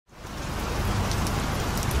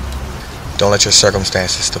Don't let your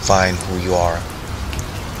circumstances define who you are.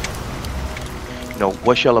 You know,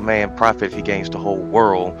 what shall a man profit if he gains the whole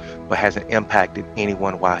world but hasn't impacted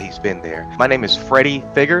anyone while he's been there? My name is Freddie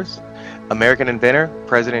Figgers, American inventor,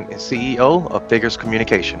 president, and CEO of Figgers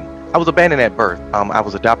Communication. I was abandoned at birth. I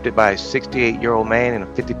was adopted by a 68-year-old man and a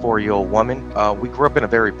 54-year-old woman. We grew up in a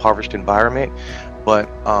very impoverished environment, but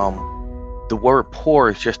the word poor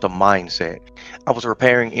is just a mindset. I was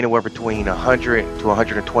repairing anywhere between 100 to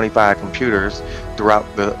 125 computers throughout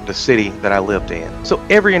the city that I lived in. So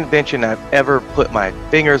every invention I've ever put my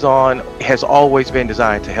fingers on has always been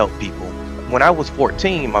designed to help people. When I was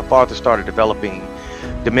 14, my father started developing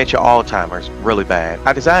Dementia and Alzheimer's really bad.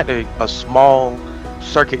 I designed a small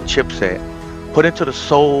circuit chipset put into the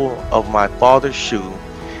sole of my father's shoe.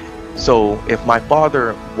 So if my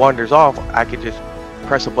father wanders off, I could just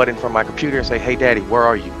press a button from my computer and say, "Hey daddy, where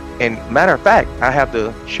are you?" And matter of fact, I have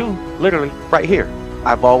the shoe literally right here.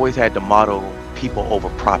 I've always had the motto, people over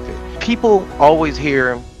profit. People always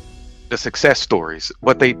hear the success stories,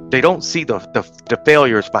 but they don't see the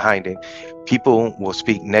failures behind it. People will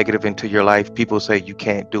speak negative into your life. People say you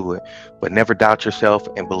can't do it, but never doubt yourself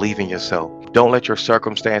and believe in yourself. Don't let your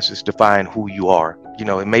circumstances define who you are. You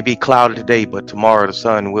know, it may be cloudy today, but tomorrow the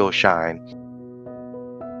sun will shine.